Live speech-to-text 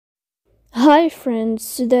Hi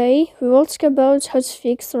friends, today we will talk about how to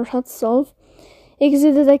fix or how to solve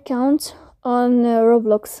exited account on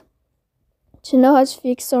Roblox. To know how to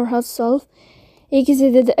fix or how to solve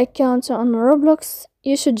exited account on Roblox,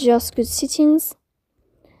 you should just go to settings.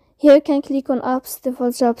 Here you can click on apps,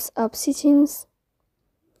 default apps, app settings.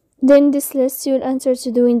 Then this list you'll enter to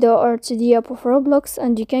the window or to the app of Roblox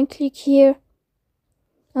and you can click here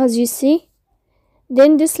as you see.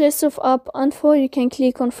 Then this list of app info you can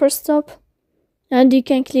click on first app and you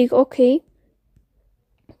can click OK.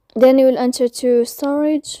 Then you will enter to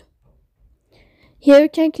storage. Here you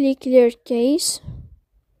can click clear cache.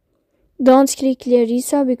 Don't click clear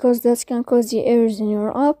reset because that can cause the errors in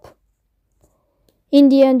your app. In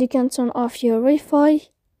the end, you can turn off your Wi-Fi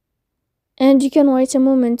and you can wait a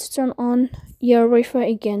moment to turn on your Wi-Fi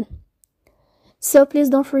again. So please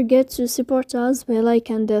don't forget to support us by like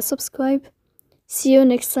and subscribe. See you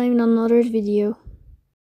next time in another video.